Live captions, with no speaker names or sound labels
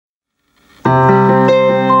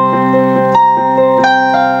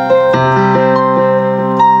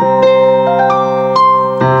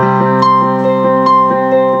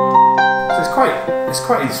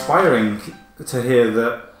inspiring to hear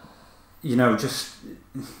that, you know, just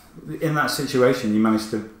in that situation you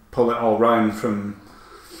managed to pull it all round from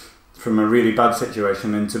a really bad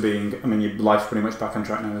situation into being, I mean, your life's pretty much back on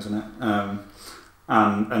track now, isn't it?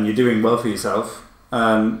 And you're doing well for yourself.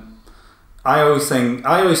 I always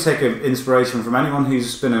take inspiration from anyone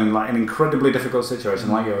who's been in like an incredibly difficult situation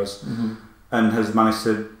like yours, and has managed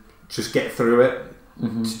to just get through it,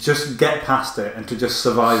 to just get past it, and to just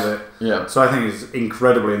survive it. Yeah. So I think it's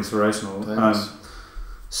incredibly inspirational.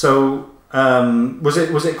 So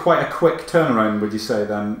was it quite a quick turnaround? Would you say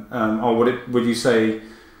then, or would you say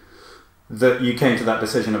that you came to that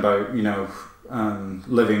decision about, you know,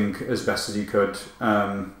 living as best as you could,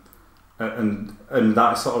 and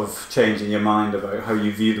that sort of change in your mind about how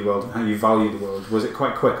you view the world and how you value the world, was it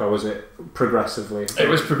quite quick or was it progressively? It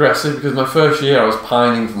was progressive, because my first year I was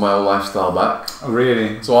pining for my old lifestyle back. Oh,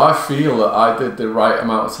 really? So I feel that I did the right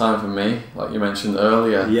amount of time for me, like you mentioned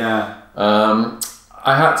earlier. Yeah.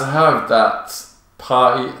 I had to have that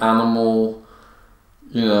party animal,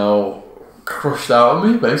 you know, crushed out of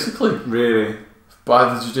me, basically. Really?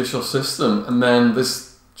 By the judicial system. And then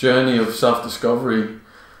this journey of self-discovery,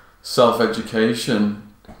 self-education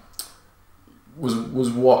was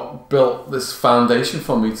what built this foundation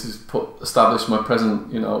for me to establish my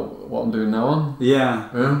present, you know, what I'm doing now on. Yeah.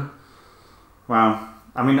 Wow.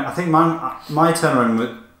 I mean, I think my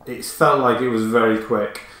turnaround, it felt like it was very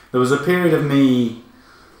quick. There was a period of me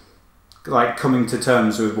like coming to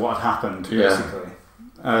terms with what had happened, basically.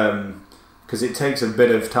 Because it takes a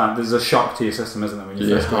bit of time. There's a shock to your system, isn't there? When you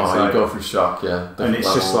first you go through shock, and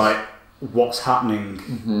it's just like, what's happening?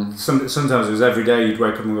 Sometimes it was every day you'd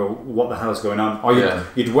wake up and go, what the hell's going on? Or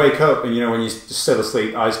you'd wake up and, you know, when you're still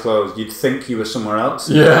asleep, eyes closed, you'd think you were somewhere else.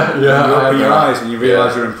 You open your eyes and you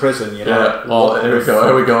realise you're in prison. You know?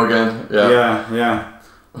 Here we go again.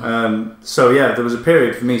 So there was a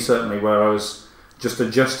period for me certainly where I was just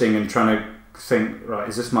adjusting and trying to think, right,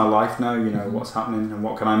 is this my life now? You know, what's happening and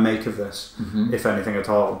what can I make of this, if anything at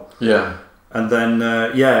all? Yeah. And then,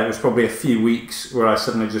 it was probably a few weeks where I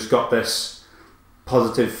suddenly just got this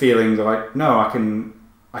positive feeling like, no, I can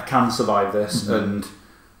survive this, and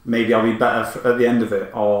maybe I'll be better at the end of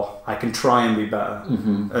it, or I can try and be better.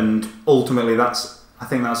 And ultimately, I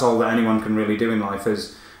think that's all that anyone can really do in life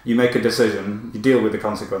is you make a decision, you deal with the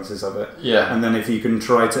consequences of it, and then if you can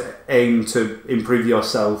try to aim to improve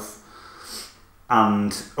yourself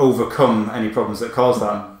and overcome any problems that cause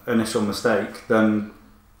that initial mistake, then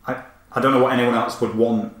I don't know what anyone else would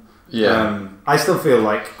want. I still feel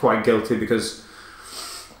like quite guilty because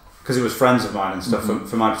it was friends of mine and stuff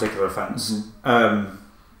for my particular offence.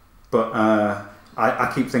 But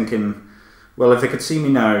I keep thinking, well, if they could see me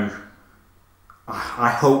now, I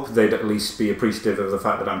hope they'd at least be appreciative of the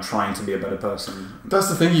fact that I'm trying to be a better person. That's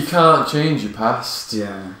the thing, you can't change your past.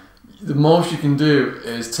 Yeah. The most you can do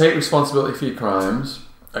is take responsibility for your crimes,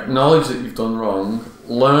 acknowledge that you've done wrong,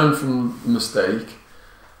 learn from the mistake,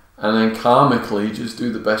 and then karmically just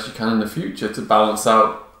do the best you can in the future to balance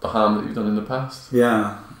out the harm that you've done in the past.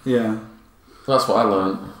 Yeah. That's what I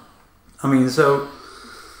learned. I mean, so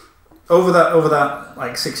over that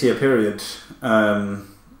like 6-year period,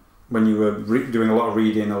 when you were doing a lot of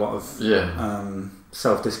reading, a lot of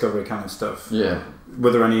self-discovery kind of stuff.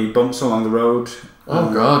 Were there any bumps along the road?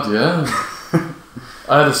 Oh God, yeah.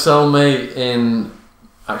 I had a cellmate in.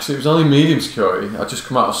 Actually, it was only medium security. I'd just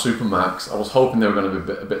come out of Supermax. I was hoping they were going to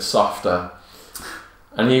be a bit softer.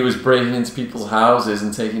 And he was breaking into people's houses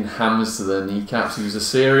and taking hammers to their kneecaps. He was a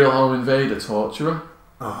serial home invader, torturer.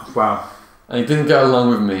 Oh, wow. And he didn't get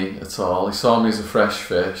along with me at all. He saw me as a fresh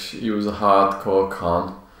fish. He was a hardcore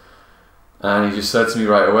con. And he just said to me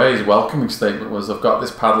right away, his welcoming statement was, I've got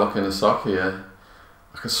this padlock in a sock here.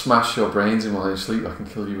 I can smash your brains in while you sleep. I can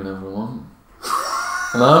kill you whenever I want.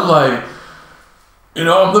 And I'm like, you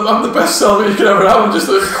know, I'm the best cellmate you could ever have. I'm just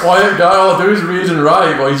a quiet guy. All I do is read and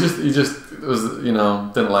write. But he just was, you know,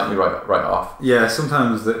 didn't like me right off. Yeah,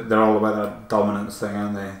 sometimes they're all about that dominance thing,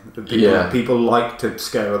 aren't they? People like to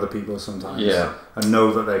scare other people sometimes. Yeah. And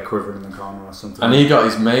know that they're quivering in the corner or something. And he got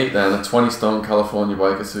his mate then, a 20-stone California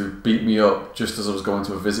biker, to beat me up just as I was going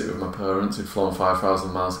to a visit with my parents who'd flown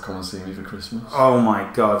 5,000 miles to come and see me for Christmas. Oh my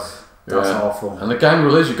God. That's awful. And the gang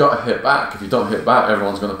rule is you've got to hit back. If you don't hit back,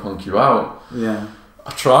 everyone's going to punk you out. Yeah. I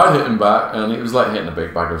tried hitting back, and it was like hitting a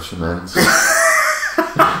big bag of cement.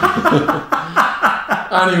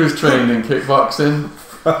 And he was trained in kickboxing.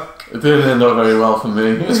 It didn't end up very well for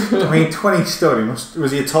me. I mean, 20 stone.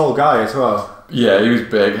 Was he a tall guy as well? Yeah, he was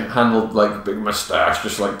big. Handled like a big moustache,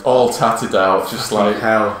 just like all tatted out, just like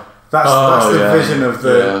hell. That's the vision of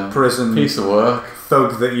the prison piece of work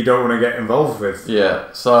thug that you don't want to get involved with.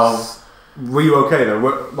 Yeah. So Were you okay though?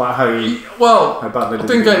 Like how badly I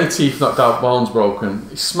didn't get any teeth knocked out, bones broken.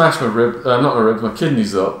 He smashed my my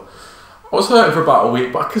kidneys up. I was hurting for about a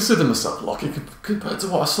week, but I considered myself lucky compared to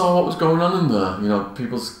what I saw, what was going on in there. You know,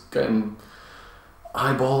 people's getting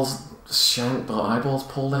eyeballs shanked or eyeballs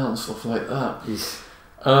pulled out and stuff like that.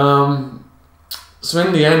 So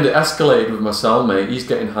in the end, it escalated with my cellmate. He's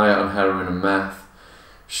getting high on heroin and meth,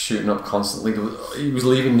 shooting up constantly. He was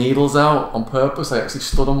leaving needles out on purpose. I actually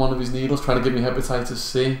stood on one of his needles trying to give me hepatitis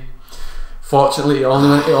C. Fortunately, it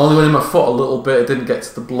only went in my foot a little bit. It didn't get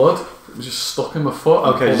to the blood. It was just stuck in my foot.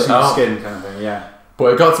 Okay, just your skin kind of thing, yeah.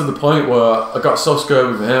 But it got to the point where I got so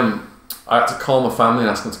scared with him, I had to call my family and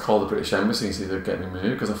ask them to call the British Embassy and see if they'd get me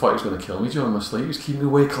moved, because I thought he was going to kill me during my sleep. He was keeping me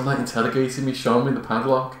awake all night, interrogating me, showing me the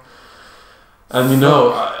padlock. And you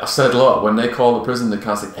know, I said, look, when they call the prison, they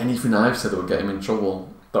can't say anything I've said that would get him in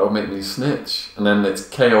trouble. That would make me snitch. And then it's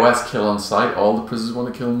KOS, kill on sight. All the prisoners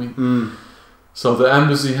want to kill me. So the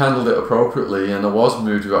embassy handled it appropriately, and I was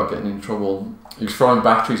moved without getting in trouble. He was throwing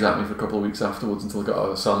batteries at me for a couple of weeks afterwards until I got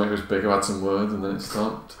a cellmate who was bigger, had some words, and then it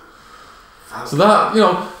stopped. So that, you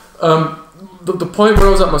know, the point where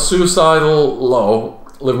I was at my suicidal low,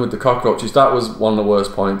 living with the cockroaches, that was one of the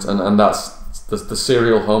worst points, and that's the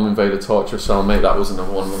serial home invader torture cellmate. That was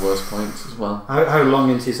another one of the worst points as well. How long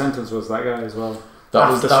into your sentence was that guy as well? That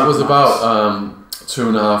was about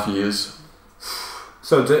 2.5 years.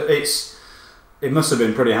 So it must have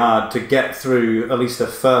been pretty hard to get through at least a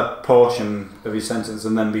fair portion of your sentence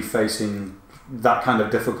and then be facing that kind of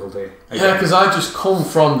difficulty again. Yeah, because I just come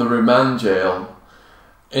from the remand jail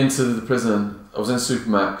into the prison. I was in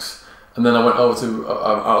Supermax, and then I went over to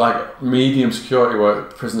like medium security where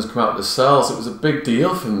prisoners come out of the cells. It was a big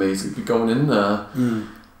deal for me to be going in there.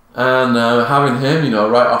 And having him, you know,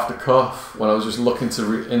 right off the cuff when I was just looking to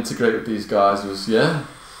reintegrate with these guys was, yeah.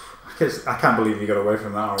 I can't believe you got away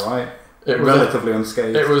from that all right. Relatively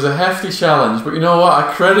unscathed. It was a hefty challenge, but you know what?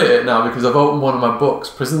 I credit it now because I've opened one of my books,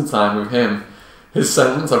 Prison Time, with him. His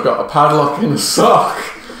sentence, I've got a padlock in a sock.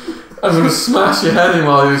 I'm going to smash your head in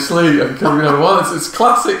while you sleep and kill you whenever I want. It's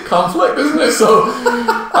classic conflict, isn't it? So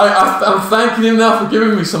I'm thanking him now for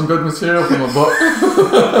giving me some good material from my book.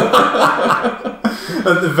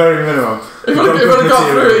 At the very minimum. If I'd have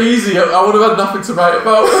got through it easy, I would have had nothing to write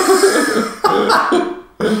about.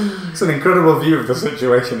 It's an incredible view of the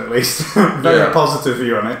situation, at least. Very positive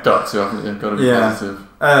view on it. Got to, haven't you? Got to be positive.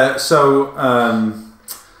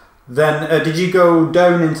 Then did you go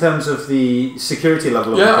down in terms of the security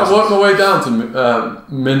level of the I worked my way down to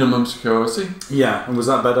minimum security. Yeah, and was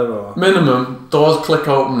that better? Or? Minimum. Doors click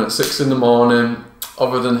open at 6 in the morning.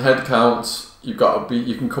 Other than head counts, you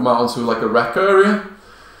can come out onto like a rec area.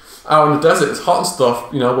 Out in the desert, it's hot and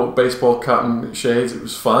stuff, you know, but baseball cap and shades, it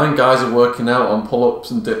was fine. Guys are working out on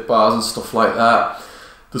pull-ups and dip bars and stuff like that.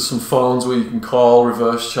 There's some phones where you can call,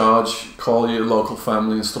 reverse charge, call your local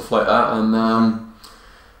family and stuff like that. And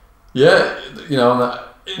you know,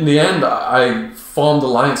 in the end, I formed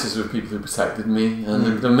alliances with people who protected me.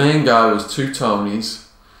 And the main guy was two Tonys,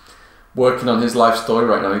 working on his life story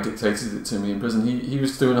right now. He dictated it to me in prison. He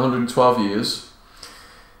was doing 112 years.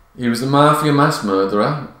 He was a mafia mass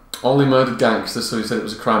murderer. Only murdered gangsters, so he said it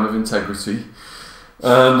was a crime of integrity.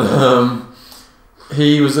 And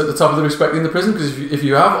he was at the top of the respect in the prison, because if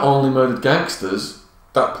you have only murdered gangsters,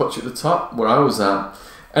 that puts you at the top, where I was at.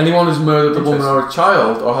 Anyone who's murdered a woman or a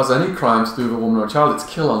child, or has any crime to do with a woman or a child, it's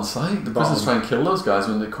kill on sight. The prisons try and kill those guys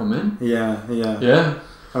when they come in. Yeah.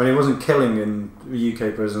 I mean, it wasn't killing in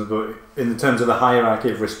UK prisons, but in terms of the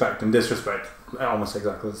hierarchy of respect and disrespect, almost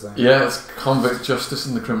exactly the same. Yeah, it's convict justice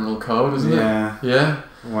in the criminal code, isn't it? Yeah.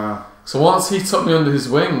 Wow. So once he took me under his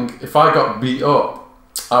wing, if I got beat up,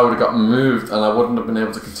 I would have got moved, and I wouldn't have been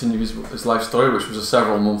able to continue his life story, which was a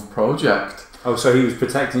several-month project. Oh, so he was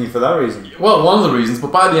protecting you for that reason? Well, one of the reasons,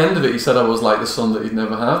 but by the end of it, he said I was like the son that he'd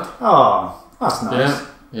never had. Oh, that's nice.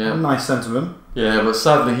 Yeah. A nice sentiment. Yeah, but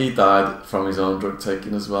sadly he died from his own drug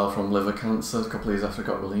taking as well, from liver cancer, a couple of years after he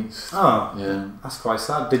got released. Oh, yeah. That's quite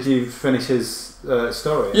sad. Did you finish his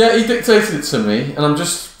story? Yeah, he dictated it to me, and I'm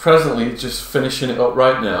just presently just finishing it up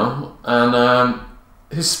right now. And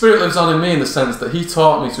his spirit lives on in me in the sense that he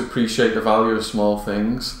taught me to appreciate the value of small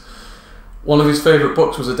things. One of his favourite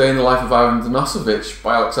books was A Day in the Life of Ivan Denisovich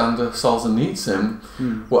by Alexander Solzhenitsyn,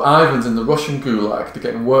 where Ivan's in the Russian gulag, they're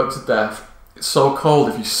getting worked to death. It's so cold,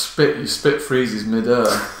 if you spit freezes mid-air.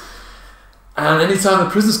 And anytime the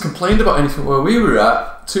prisoners complained about anything where we were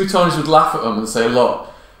at, two Tonys would laugh at them and say, look,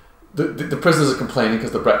 the prisoners are complaining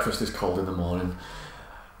because the breakfast is cold in the morning.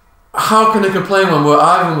 How can they complain when where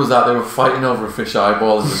Ivan was at, they were fighting over a fish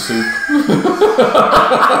eyeball in the soup?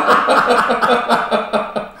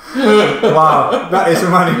 Wow, that is a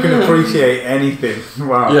man who can appreciate anything.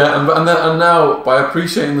 Wow. Yeah, and now by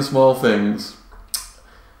appreciating the small things,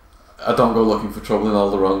 I don't go looking for trouble in all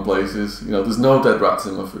the wrong places. You know, there's no dead rats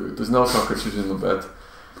in my food. There's no cockroaches in my bed.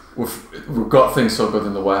 We've got things so good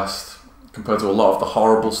in the West compared to a lot of the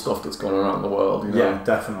horrible stuff that's going around the world. You know? Yeah,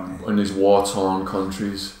 definitely. In these war-torn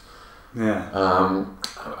countries. Yeah.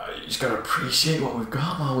 You just got to appreciate what we've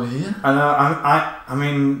got while we're here. And I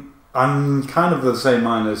mean, I'm kind of the same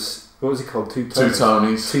mind as, what was he called? Two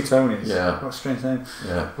Tonys. Two Tonys. Yeah. What a strange name.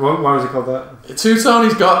 Yeah. Why was he called that? Two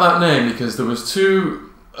Tonys got that name because there was two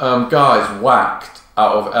guys whacked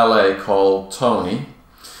out of LA called Tony,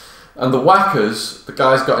 and the whackers, the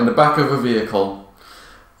guys got in the back of a vehicle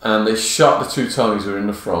and they shot the two Tonys who were in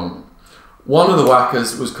the front. One of the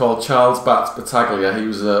whackers was called Charles Battaglia. He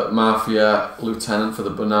was a mafia lieutenant for the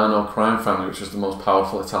Bonanno crime family, which was the most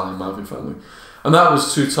powerful Italian mafia family, and that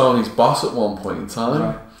was Two Tonys' boss at one point in time.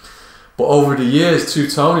 Right. But over the years, Two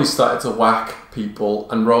Tonys started to whack people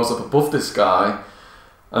and rose up above this guy.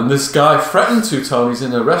 And this guy threatened Two Tonys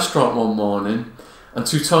in a restaurant one morning, and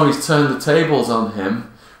Two Tonys turned the tables on him,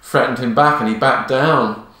 threatened him back, and he backed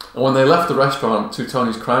down. And when they left the restaurant, Two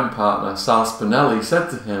Tonys' crime partner, Sal Spinelli, said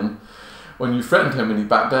to him, when you threatened him and he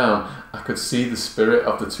backed down, I could see the spirit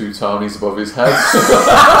of the Two Tonys above his head.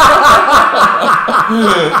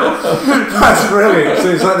 That's brilliant. So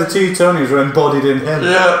it's like the Two Tonys were embodied in him.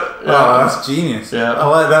 Yeah. Oh, that's genius. Yeah. I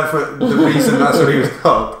like that for the reason that's what he was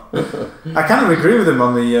called. I kind of agree with him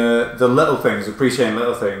on the little things, appreciating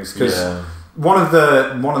little things, because one of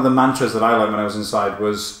the mantras that I learned when I was inside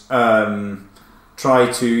was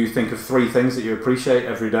try to think of 3 things that you appreciate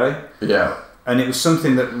every day. Yeah. And it was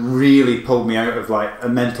something that really pulled me out of like a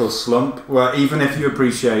mental slump, where even if you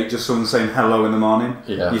appreciate just someone saying hello in the morning,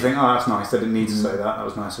 you think, oh, that's nice, they didn't need to say that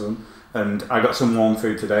was nice of them. And I got some warm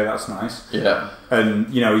food today, that's nice. Yeah. And,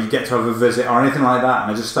 you know, you get to have a visit or anything like that,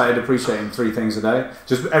 and I just started appreciating 3 things a day.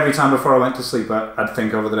 Just every time before I went to sleep, I'd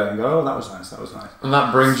think over the day and go, oh, that was nice, that was nice. And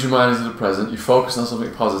that brings your mind into the present, you focus on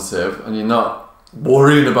something positive, and you're not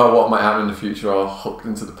worrying about what might happen in the future or hooked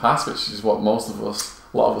into the past, which is what a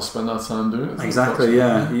lot of us spend our time doing. Exactly,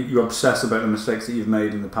 yeah. You obsess about the mistakes that you've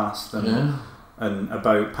made in the past and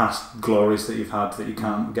about past glories that you've had that you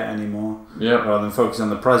can't get anymore. Yeah. Rather than focus on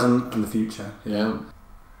the present and the future. Yeah.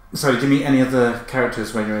 So, did you meet any other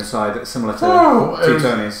characters when you're inside that's similar to Two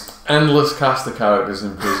Tonys? Endless cast of characters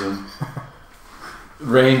in prison.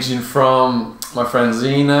 Ranging from my friend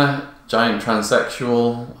Zena, giant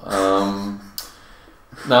transsexual.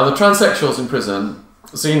 Now, the transsexuals in prison,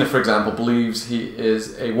 Zena, for example, believes he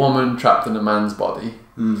is a woman trapped in a man's body.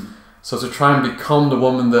 So to try and become the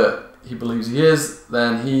woman that he believes he is,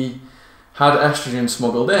 then he had estrogen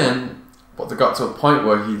smuggled in, but they got to a point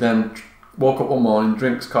where he then woke up one morning,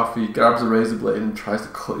 drinks coffee, grabs a razor blade and tries to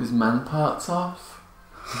cut his man parts off.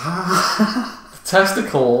 The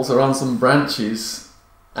testicles are on some branches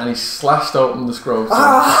and he slashed open the scrotum,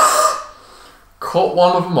 cut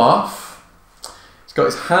one of them off. He's got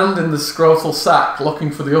his hand in the scrotal sac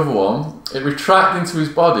looking for the other one. It retracted into his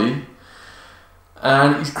body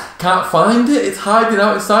and he can't find it. It's hiding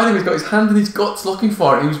out inside him. He's got his hand in his guts looking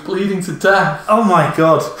for it. He was bleeding to death. Oh my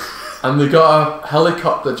God. And they got a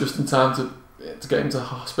helicopter just in time to get him to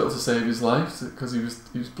hospital to save his life because he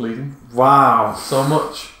was bleeding. Wow. So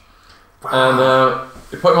much. Wow. And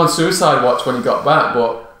they put him on suicide watch when he got back,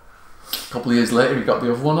 but a couple of years later he got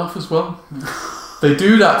the other one off as well. They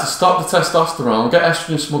do that to stop the testosterone, get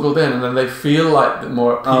estrogen smuggled in, and then they feel like they're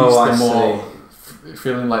more appeased,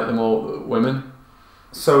 feeling like they're more women.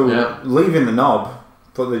 So leaving the knob,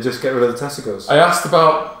 but they just get rid of the testicles. I asked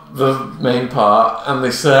about the main part, and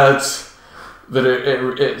they said that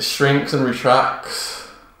it shrinks and retracts.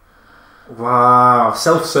 Wow,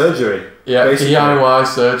 self-surgery. Yeah, basically. DIY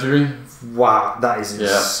surgery. Wow, that is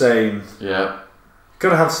insane. Yeah. Got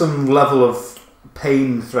to have some level of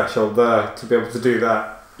pain threshold there to be able to do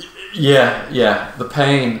that. Yeah. The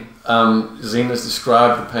pain. Zena's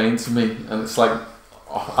described the pain to me, and it's like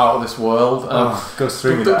out of this world. Goes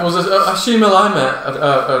through me. There was a female I met,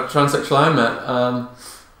 a transsexual I met.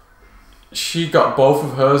 She got both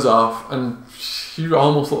of hers off, and she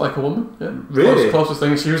almost looked like a woman. Yeah, really. Closest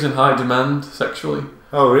thing. She was in high demand sexually.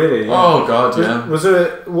 Oh, really? Yeah. Oh, God, yeah. Was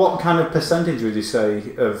there what kind of percentage would you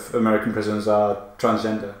say of American prisoners are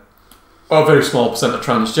transgender? A very small percent of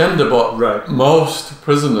transgender, but most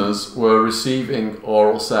prisoners were receiving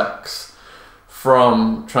oral sex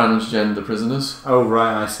from transgender prisoners. Oh,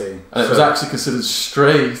 right, I see. And it was actually considered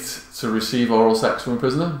straight to receive oral sex from a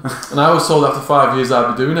prisoner. And I was told after 5 years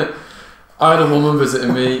I'd be doing it. I had a woman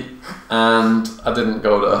visiting me, and I didn't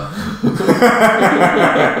go there.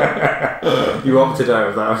 You opted out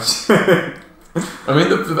of that. I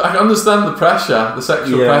mean, I understand the pressure, the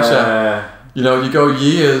sexual pressure. You know, you go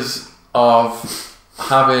years of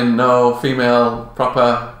having no female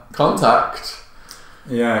proper contact.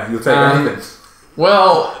 Yeah, you'll take anything.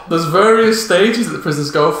 Well, there's various stages that the prisoners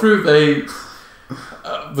go through.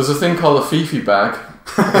 There's a thing called a Fifi bag.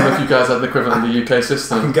 I don't know if you guys had the equivalent in the UK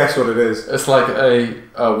system. I can guess what it is. It's like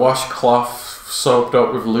a washcloth soaped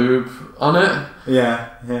up with lube on it. Yeah.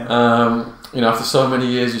 You know, after so many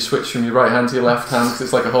years, you switch from your right hand to your left hand because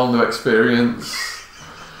it's like a whole new experience.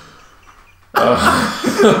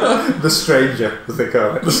 The stranger, as they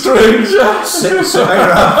call it. The stranger. Sitting around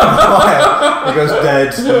the fire. He goes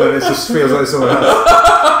dead, and then it just feels like someone else.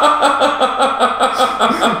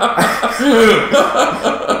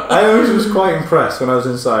 I always was quite impressed when I was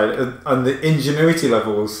inside, and the ingenuity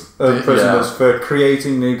levels of prisoners for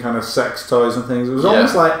creating new kind of sex toys and things. It was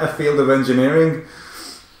almost like a field of engineering.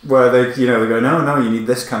 Where they go, no, you need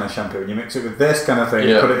this kind of shampoo, and you mix it with this kind of thing,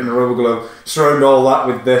 you put it in a rubber glove, surround all that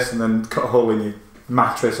with this, and then cut a hole in your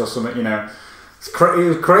mattress or something, you know. It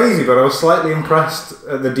was crazy, but I was slightly impressed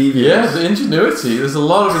at the deviance. Yeah, the ingenuity. There's a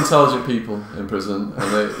lot of intelligent people in prison,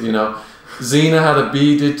 and they, you know, Xena had a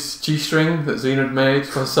beaded G-string that Xena had made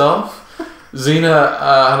for herself. Xena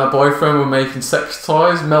and her boyfriend were making sex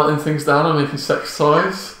toys, melting things down and making sex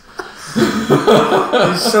toys.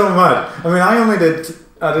 It's so mad. I mean,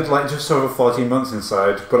 I did like just over 14 months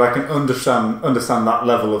inside, but I can understand that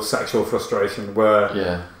level of sexual frustration where,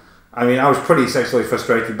 I mean, I was pretty sexually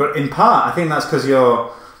frustrated, but in part, I think that's because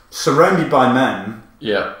you're surrounded by men.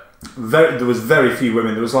 Yeah. There was very few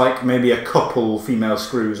women. There was like maybe a couple female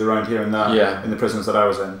screws around here and there in the prisons that I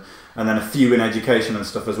was in, and then a few in education and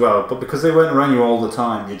stuff as well. But because they weren't around you all the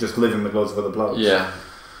time, you're just living with loads of other blokes. Yeah.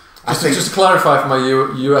 Just to clarify for my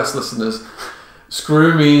US listeners,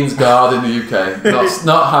 screw means guard in the UK,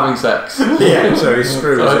 not having sex. Yeah, sorry,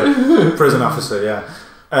 screw is a prison officer,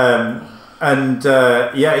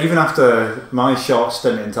 even after my short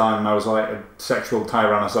stint in time, I was like a sexual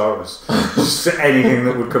tyrannosaurus. Just anything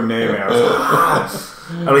that would come near me, I was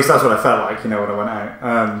like, At least that's what I felt like, you know, when I went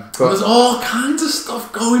out. But there's all kinds of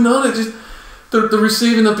stuff going on. It just the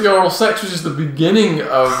receiving of the oral sex was just the beginning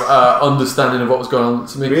of understanding of what was going on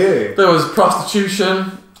to me. Really? There was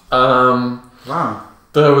prostitution. Wow.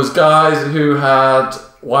 There was guys who had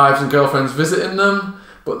wives and girlfriends visiting them,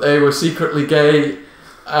 but they were secretly gay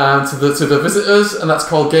to the visitors, and that's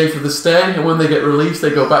called gay for the stay. And when they get released, they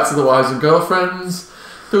go back to the wives and girlfriends.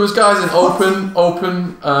 There was guys in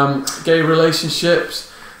open gay relationships.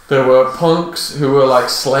 There were punks who were like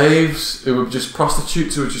slaves, who were just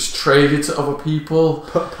prostitutes, who were just traded to other people.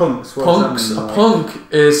 Punks? What punks. Does that mean, a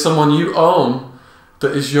punk is someone you own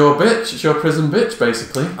that is your bitch. It's your prison bitch,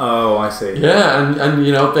 basically. Oh, I see. Yeah, and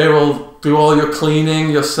you know, they will do all your cleaning,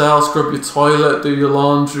 your cell, scrub your toilet, do your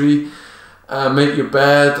laundry, make your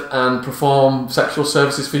bed, and perform sexual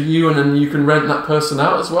services for you, and then you can rent that person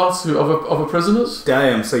out as well to other prisoners.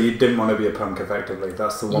 Damn, so you didn't want to be a punk, effectively.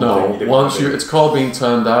 That's the one thing you didn't want to be. It's called being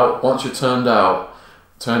turned out. Once you're turned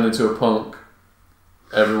into a punk,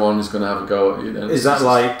 everyone is going to have a go at you. Then. Is that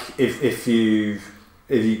like if you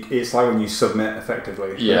it's like when you submit,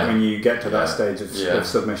 effectively? Yeah. When you get to that stage of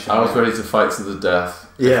submission. I was ready to fight to the death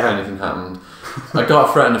if anything happened. I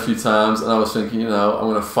got threatened a few times, and I was thinking, you know, I'm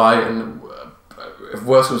going to fight, and if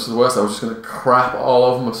worse comes to the worst, I was just going to crap all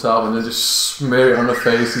over myself and then just smear it on their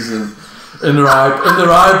faces and in their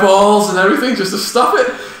eyeballs and everything just to stop it.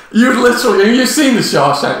 You've seen the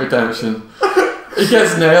Shawshank Redemption. He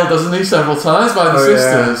gets nailed, doesn't he, several times by the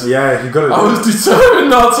sisters. Yeah, you've got to. I was determined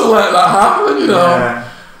not to let that happen, you know. Yeah.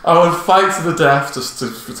 I would fight to the death just to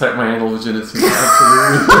protect my anal virginity.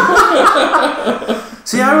 Absolutely.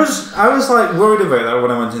 See, I was like worried about that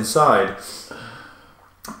when I went inside.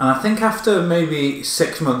 And I think after maybe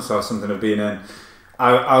 6 months or something of being in,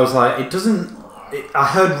 I was like, I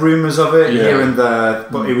heard rumours of it here and there,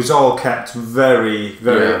 but it was all kept very,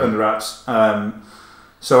 very under wraps.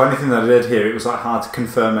 So anything that I did hear, it was like hard to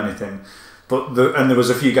confirm anything. And there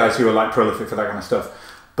was a few guys who were like prolific for that kind of stuff.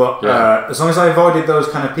 But as long as I avoided those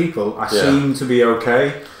kind of people, I seemed to be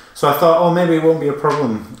okay. So I thought, maybe it won't be a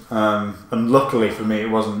problem. And luckily for me, it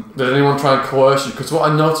wasn't. Did anyone try and coerce you? Because what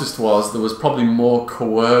I noticed was there was probably more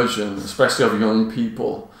coercion, especially of young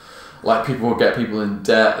people. Like people would get people in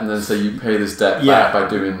debt and then say, you pay this debt back by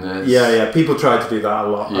doing this. Yeah. People tried to do that a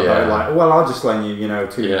lot. Yeah. Like, well, I'll just lend you, you know,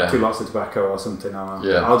 two lots of tobacco or something.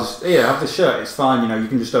 I'll just, have the shirt. It's fine. You know, you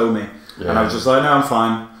can just owe me. Yeah. And I was just like, no, I'm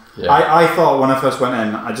fine. Yeah. I thought when I first went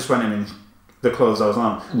in, I just went in the clothes I was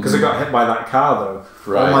on. Because I got hit by that car though.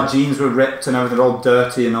 Right. All my jeans were ripped and everything, all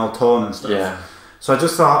dirty and all torn and stuff. Yeah. So I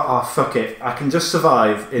just thought, oh fuck it, I can just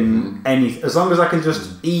survive in any, as long as I can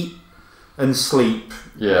just eat and sleep.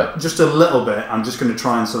 Yeah. Just a little bit. I'm just going to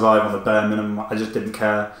try and survive on the bare minimum. I just didn't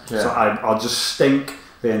care. Yeah. So I'll just stink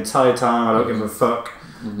the entire time. I don't give a fuck.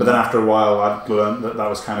 But then after a while, I'd learned that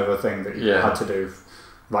was kind of a thing that you had to do.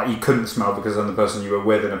 Like, you couldn't smell because then the person you were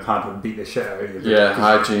with in a pad would beat the shit out of you. Yeah,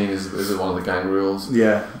 hygiene is one of the gang rules.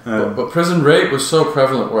 Yeah. But prison rape was so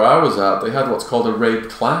prevalent where I was at, they had what's called a rape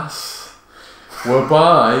class,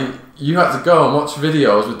 whereby you had to go and watch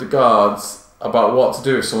videos with the guards about what to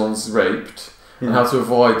do if someone's raped and how to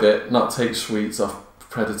avoid it, not take sweets off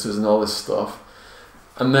predators and all this stuff.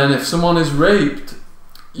 And then if someone is raped,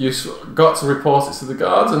 you got to report it to the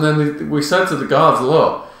guards, and then we said to the guards,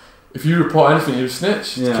 look, if you report anything, you're a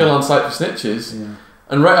snitch. Kill on sight for snitches. Yeah.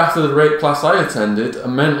 And right after the rape class I attended, a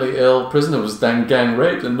mentally ill prisoner was then gang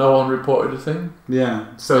raped and no one reported a thing.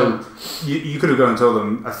 Yeah. So you could have gone and told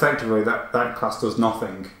them effectively that class does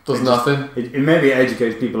nothing. It maybe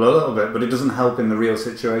educates people a little bit, but it doesn't help in the real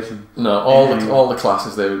situation. No, all the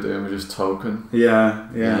classes they were doing were just token.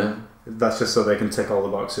 Yeah. That's just so they can tick all the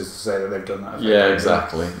boxes to say that they've done that. Yeah,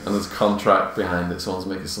 exactly. And there's a contract behind it. Someone's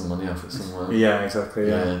making some money off it somewhere. Yeah, exactly.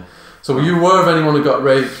 Yeah. So were you aware of anyone who got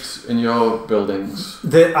raped in your buildings?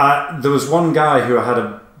 There was one guy who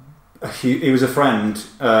had he was a friend,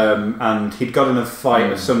 and he'd got in a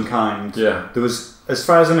fight of some kind. Yeah. There was, as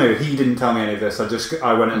far as I know, he didn't tell me any of this.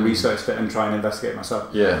 I went and researched it and tried and investigate myself.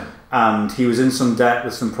 Yeah. And he was in some debt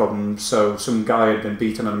with some problems, so some guy had been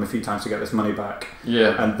beaten on him a few times to get this money back.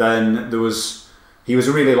 Yeah. And then he was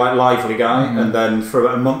a really lively guy, and then for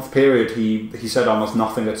a month period he said almost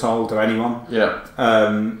nothing at all to anyone. Yeah.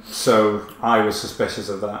 So I was suspicious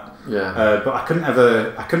of that. Yeah. But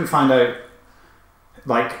I couldn't find out,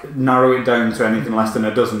 like, narrow it down to anything less than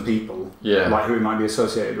a dozen people. Yeah. Like who he might be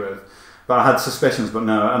associated with. But I had suspicions, but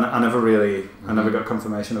no, I never got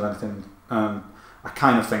confirmation of anything. I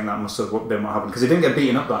kind of think that must have been what happened, because he didn't get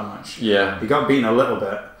beaten up that much. Yeah. He got beaten a little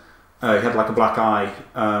bit. He had like a black eye,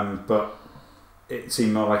 but it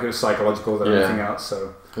seemed more like it was psychological than anything else.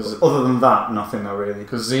 So other than that, nothing though really.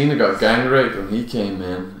 Because Zena got gang raped when he came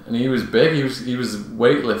in, and he was big. He was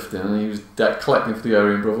weightlifting, and he was debt collecting for the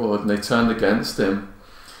Aryan Brotherhood, and they turned against him,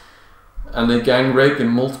 and they gang raped him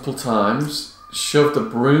multiple times. Shoved a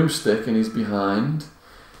broomstick in his behind.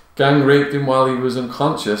 Gang raped him while he was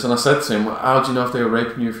unconscious, and I said to him, well, how do you know if they were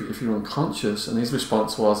raping you if you were unconscious? And his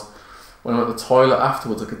response was, when I went to the toilet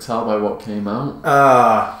afterwards, I could tell by what came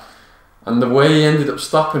out. And the way he ended up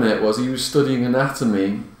stopping it was he was studying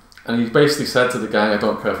anatomy, and he basically said to the gang, I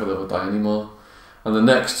don't care if I'll ever die anymore. And the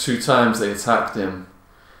next 2 times they attacked him,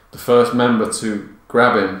 the first member to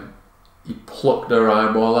grab him, he plucked their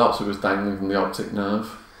eyeball out, so it was dangling from the optic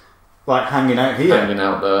nerve. Like hanging out here? Hanging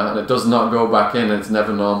out there, and it does not go back in, and it's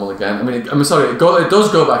never normal again. I'm sorry, it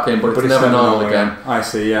does go back in, but it's never normal again. I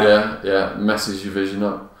see, yeah. Yeah, messes your vision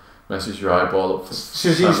up, messes your eyeball up.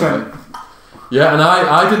 Yeah, and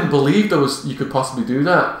I didn't believe you could possibly do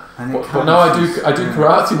that. But now I do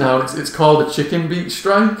karate now. It's called a chicken beak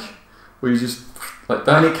strike, where you just like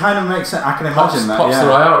that. And it kind of makes sense. I can imagine that. Pops the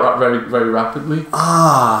eye out very, very rapidly.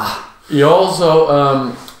 He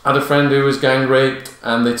also had a friend who was gang raped,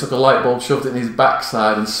 and they took a light bulb, shoved it in his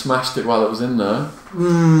backside, and smashed it while it was in there.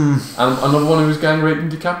 And another one who was gang raped and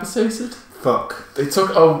decapitated. Fuck. They took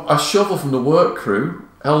a shovel from the work crew,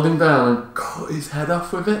 held him down, and cut his head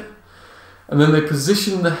off with it. And then they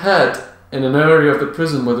positioned the head in an area of the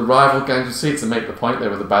prison where the rival gangs would see it to make the point they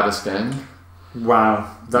were the baddest gang.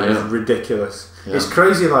 Wow, that is ridiculous. Yeah. It's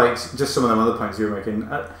crazy, like, just some of them other points you were making.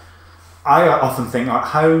 I often think, like,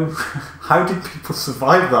 how did people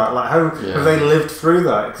survive that? Like, how have they lived through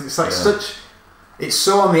that? 'Cause it's like it's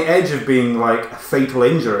so on the edge of being like a fatal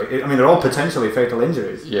injury. I mean, they're all potentially fatal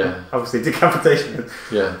injuries. Yeah. Obviously, decapitation.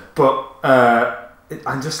 Yeah. But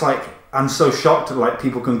I'm just like, I'm so shocked that like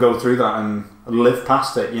people can go through that and live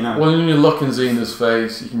past it, you know. Well, when you look in Zena's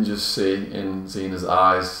face, you can just see in Zena's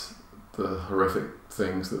eyes the horrific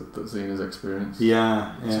things that Zena's experienced.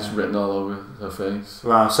 Yeah, it's just written all over her face.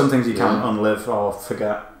 Wow, some things you can't unlive or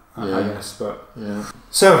forget, I guess. But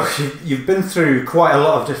so you've been through quite a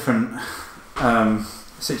lot of different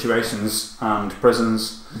situations and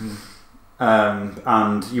prisons,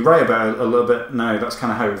 and you write about it a little bit now. That's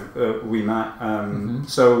kind of how we met.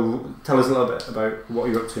 So tell us a little bit about what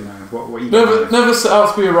you're up to now. What you never set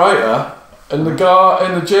out to be a writer. In the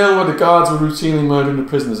jail where the guards were routinely murdering the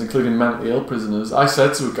prisoners, including mentally ill prisoners, I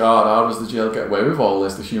said to a guard, how does the jail get away with all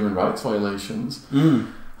this, the human rights violations?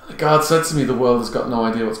 And the guard said to me, the world has got no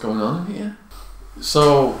idea what's going on in here.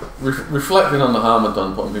 So, reflecting on the harm I'd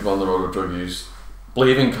done, putting people on the road of drug use,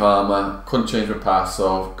 believing karma, couldn't change my past,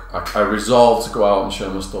 so I resolved to go out and share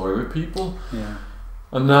my story with people. Yeah.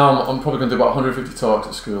 And now I'm probably going to do about 150 talks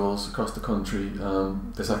at schools across the country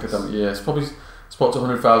this academic year. It's probably spoke to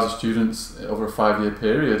 100,000 students over a 5-year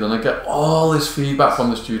period, and I get all this feedback from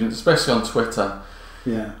the students, especially on Twitter.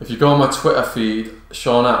 Yeah. If you go on my Twitter feed,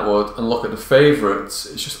 Shaun Attwood, and look at the favourites,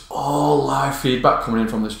 it's just all live feedback coming in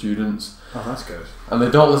from the students. Oh, that's good. And they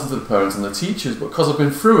don't listen to the parents and the teachers, but because I've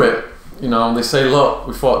been through it, you know, and they say, look,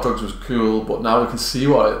 we thought drugs was cool, but now we can see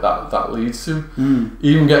what that leads to.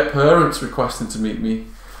 Even get parents requesting to meet me,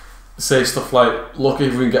 say stuff like, look,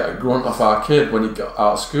 if we can get a grunt off our kid when he got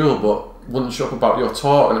out of school, but wouldn't show up about your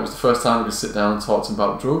talk, and it was the first time we could sit down and talk to him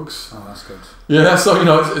about drugs. Oh, that's good. Yeah, so, you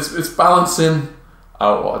know, it's balancing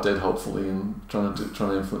out what I did, hopefully, and trying to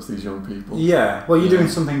influence these young people. Yeah, well, you're doing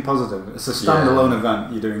something positive. It's a standalone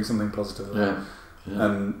event. You're doing something positive. Yeah.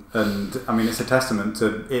 And I mean, it's a testament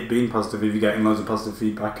to it being positive if you're getting loads of positive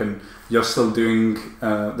feedback and you're still doing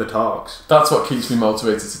the talks. That's what keeps me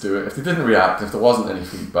motivated to do it. If they didn't react, if there wasn't any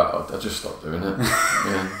feedback, I'd just stop doing it.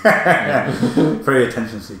 Yeah. Very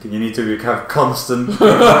attention seeking. You need to be kind of constant to feel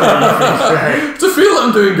that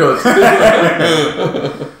I'm doing good.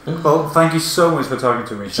 Well, thank you so much for talking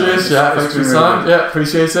to me. Cheers, thanks for your time. Yeah,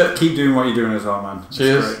 appreciate it. Keep doing what you're doing as well, man.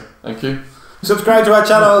 Cheers. Thank you. Subscribe to our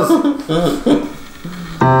channels.